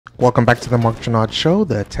Welcome back to the Mark Janard Show,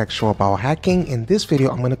 the tech show about hacking. In this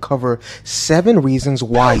video, I'm going to cover 7 reasons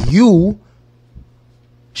why you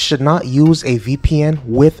should not use a VPN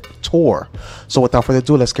with TOR. So without further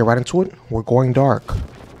ado, let's get right into it. We're going dark.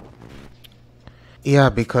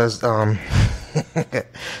 Yeah, because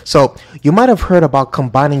so you might have heard about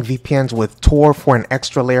combining VPNs with TOR for an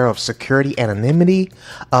extra layer of security and anonymity,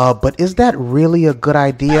 but is that really a good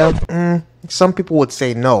idea? Some people would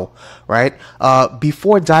say no, right?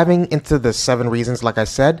 Before diving into the 7 reasons, like I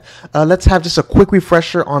said, let's have just a quick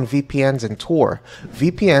refresher on VPNs and TOR.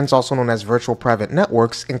 VPNs, also known as virtual private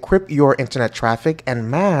networks, encrypt your internet traffic and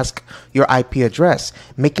mask your IP address,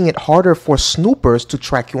 making it harder for snoopers to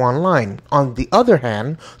track you online. On the other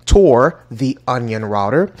hand, TOR, the Onion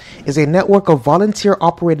router, is a network of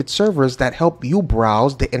volunteer-operated servers that help you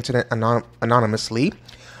browse the internet anonymously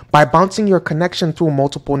by bouncing your connection through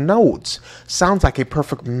multiple nodes. Sounds like a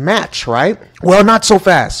perfect match, right? Well, not so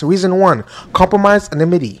fast. Reason 1, compromised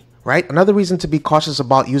anonymity, right? Another reason to be cautious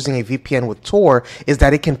about using a VPN with TOR is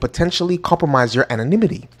that it can potentially compromise your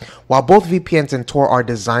anonymity. While both VPNs and TOR are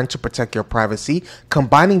designed to protect your privacy,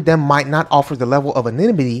 combining them might not offer the level of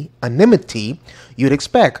anonymity you'd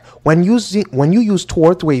expect. When you use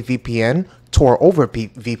TOR through a VPN, TOR over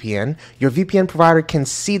VPN, your VPN provider can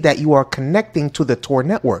see that you are connecting to the TOR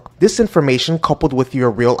network. This information, coupled with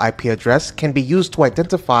your real IP address, can be used to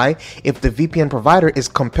identify if the VPN provider is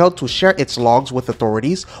compelled to share its logs with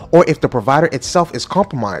authorities or if the provider itself is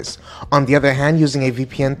compromised. On the other hand, using a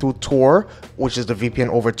VPN through TOR, which is the VPN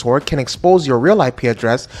over TOR, can expose your real IP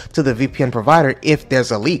address to the VPN provider if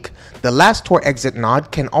there's a leak. The last TOR exit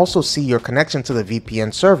node can also see your connection to the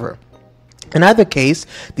VPN server. In either case,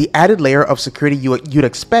 the added layer of security you'd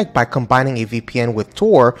expect by combining a VPN with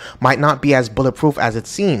TOR might not be as bulletproof as it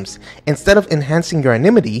seems. Instead of enhancing your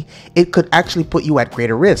anonymity, it could actually put you at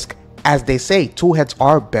greater risk. As they say, 2 heads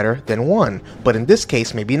are better than 1, but in this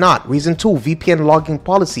case, maybe not. Reason 2, VPN logging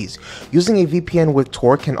policies. Using a VPN with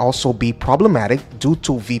TOR can also be problematic due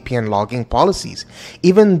to VPN logging policies.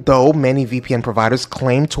 Even though many VPN providers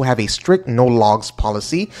claim to have a strict no logs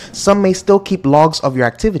policy, some may still keep logs of your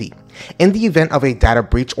activity. In the event of a data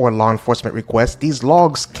breach or law enforcement request, these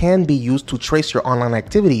logs can be used to trace your online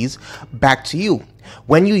activities back to you.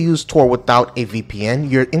 When you use TOR without a VPN,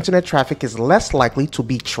 your internet traffic is less likely to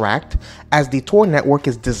be tracked, as the TOR network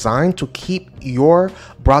is designed to keep your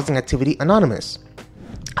browsing activity anonymous.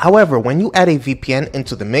 However, when you add a VPN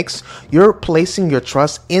into the mix, you're placing your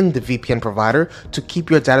trust in the VPN provider to keep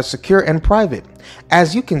your data secure and private.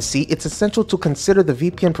 As you can see, it's essential to consider the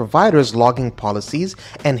VPN provider's logging policies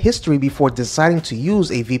and history before deciding to use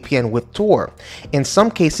a VPN with TOR. In some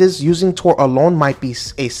cases, using TOR alone might be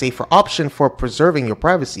a safer option for preserving your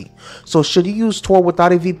privacy. So should you use TOR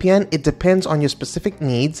without a VPN? It depends on your specific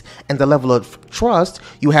needs and the level of trust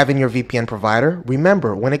you have in your VPN provider.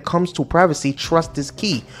 Remember, when it comes to privacy, trust is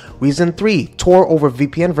key. Reason 3, TOR over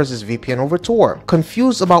VPN versus VPN over TOR.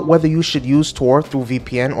 Confused about whether you should use TOR through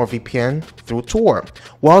VPN or VPN through TOR?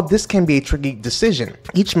 Well, this can be a tricky decision.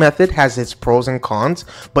 Each method has its pros and cons,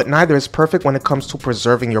 but neither is perfect when it comes to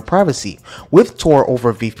preserving your privacy. With TOR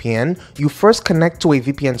over VPN, you first connect to a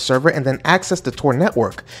VPN server and then access the TOR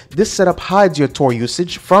network. This setup hides your TOR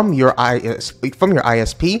usage from your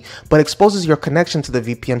ISP, but exposes your connection to the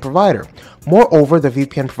VPN provider. Moreover, the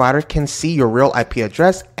VPN provider can see your real IP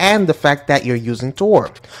address and the fact that you're using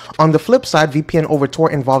TOR. On the flip side, VPN over TOR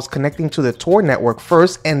involves connecting to the TOR network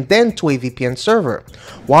first and then to a VPN server.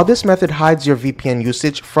 While this method hides your VPN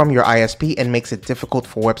usage from your ISP and makes it difficult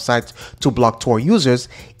for websites to block TOR users,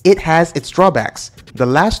 it has its drawbacks. The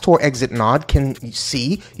last TOR exit node can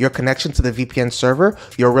see your connection to the VPN server.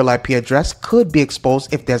 Your real IP address could be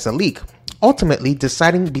exposed if there's a leak. Ultimately,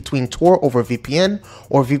 deciding between TOR over VPN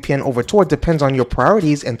or VPN over TOR depends on your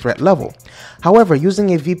priorities and threat level. However,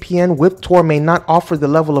 using a VPN with TOR may not offer the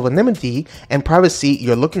level of anonymity and privacy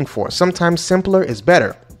you're looking for. Sometimes simpler is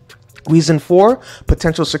better. Reason 4,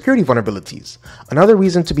 potential security vulnerabilities. Another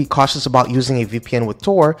reason to be cautious about using a VPN with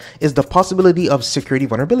TOR is the possibility of security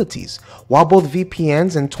vulnerabilities. While both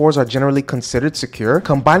VPNs and TORs are generally considered secure,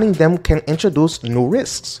 combining them can introduce new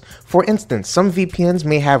risks. For instance, some VPNs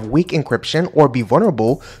may have weak encryption or be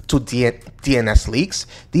vulnerable to DNS leaks.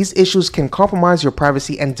 These issues can compromise your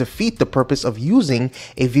privacy and defeat the purpose of using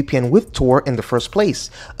a VPN with TOR in the first place.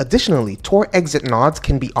 Additionally, TOR exit nodes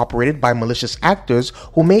can be operated by malicious actors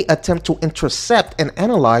who may attempt to intercept and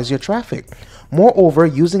analyze your traffic. Moreover,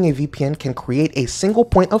 using a VPN can create a single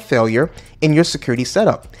point of failure in your security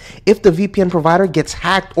setup. If the VPN provider gets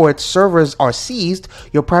hacked or its servers are seized,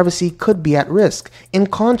 your privacy could be at risk. In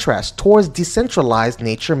contrast, TOR's decentralized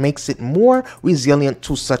nature makes it more resilient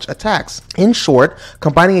to such attacks. In short,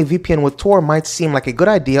 combining a VPN with TOR might seem like a good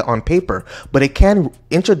idea on paper, but it can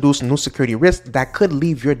introduce new security risks that could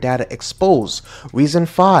leave your data exposed. Reason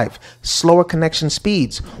 5, slower connection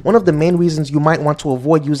speeds. One of the main reasons you might want to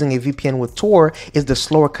avoid using a VPN with TOR is the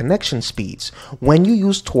slower connection speeds. When you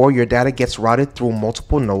use TOR, your data gets routed through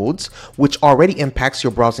multiple nodes, which already impacts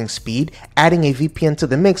your browsing speed. Adding a VPN to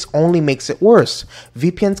the mix only makes it worse.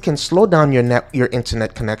 VPNs can slow down your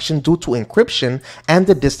internet connection due to encryption and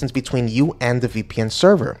the distance between you and the VPN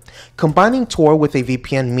server. Combining TOR with a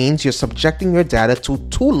VPN means you're subjecting your data to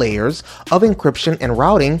 2 layers of encryption and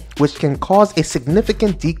routing, which can cause a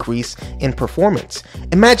significant decrease in performance.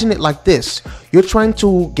 Imagine it like this. You're trying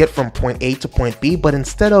to get from point A to point B, but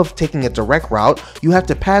instead of taking a direct route, you have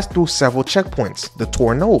to pass through several checkpoints, the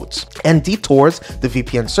TOR nodes, and detours, the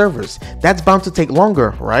VPN servers. That's bound to take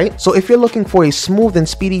longer, right? So if you're looking for a smooth and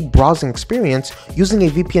speedy browsing experience, using a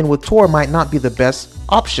VPN with TOR might not be the best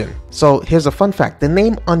option. So here's a fun fact. The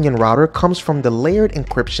name onion router comes from the layered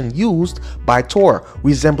encryption used by TOR,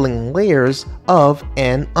 resembling layers of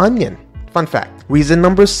an onion. Fun fact. Reason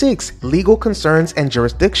number 6, legal concerns and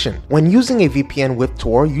jurisdiction. When using a VPN with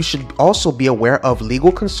TOR, you should also be aware of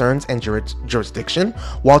legal concerns and jurisdiction.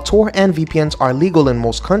 While TOR and VPNs are legal in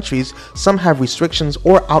most countries, some have restrictions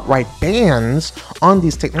or outright bans on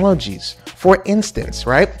these technologies. For instance,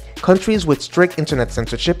 right? Countries with strict internet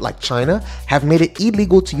censorship like China have made it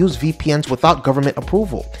illegal to use VPNs without government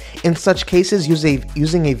approval. In such cases,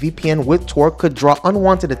 using a VPN with TOR could draw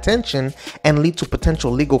unwanted attention and lead to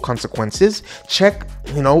potential legal consequences. Check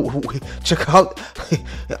out,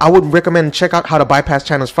 I would recommend check out how to bypass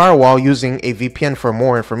China's firewall using a VPN for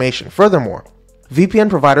more information. Furthermore, VPN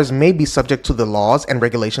providers may be subject to the laws and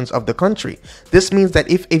regulations of the country. This means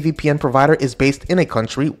that if a VPN provider is based in a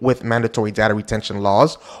country with mandatory data retention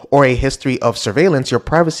laws or a history of surveillance, your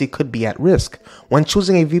privacy could be at risk. When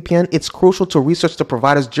choosing a VPN, it's crucial to research the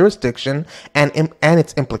provider's jurisdiction and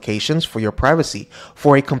its implications for your privacy.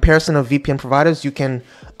 For a comparison of VPN providers, you can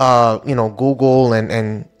Google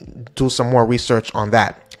and do some more research on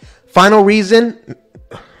that. Final reason.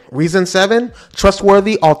 Reason 7,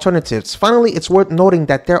 trustworthy alternatives. Finally, it's worth noting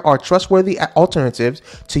that there are trustworthy alternatives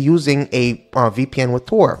to using a VPN with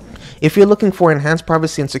TOR. If you're looking for enhanced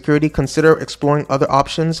privacy and security, consider exploring other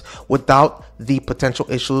options without the potential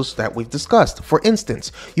issues that we've discussed. For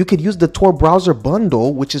instance, you could use the TOR browser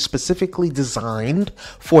bundle, which is specifically designed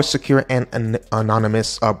for secure and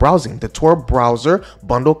anonymous browsing. The TOR browser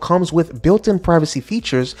bundle comes with built-in privacy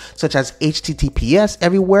features such as HTTPS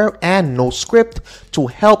everywhere and no script to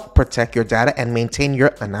help protect your data and maintain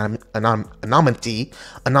your anonymity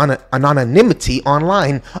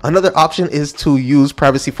online. Another option is to use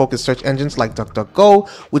privacy-focused search engines like DuckDuckGo,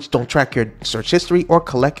 which don't track your search history or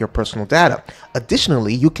collect your personal data.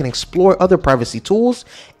 Additionally, you can explore other privacy tools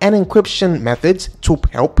and encryption methods to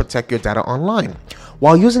help protect your data online.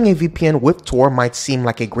 While using a VPN with TOR might seem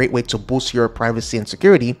like a great way to boost your privacy and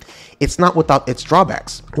security, it's not without its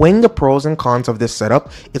drawbacks. Weighing the pros and cons of this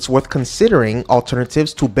setup, it's worth considering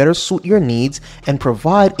alternatives to better suit your needs and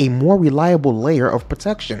provide a more reliable layer of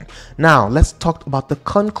protection. Now, let's talk about the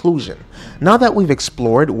conclusion. Now that we've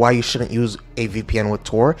explored why you shouldn't use a VPN with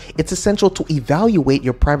TOR, it's essential to evaluate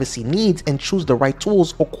your privacy needs and choose the right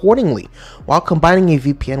tools accordingly. While combining a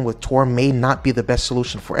VPN with TOR may not be the best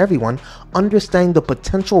solution for everyone, understanding the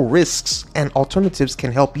potential risks and alternatives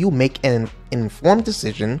can help you make an informed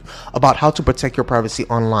decision about how to protect your privacy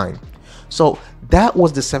online. So that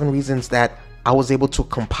was the 7 reasons that I was able to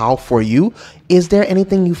compile for you. Is there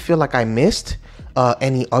anything you feel like I missed?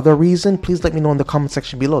 Any other reason? Please let me know in the comment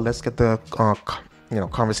section below. Let's get the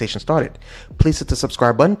conversation started. Please hit the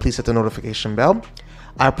subscribe button. Please hit the notification bell.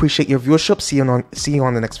 I appreciate your viewership. See you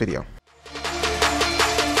on the next video.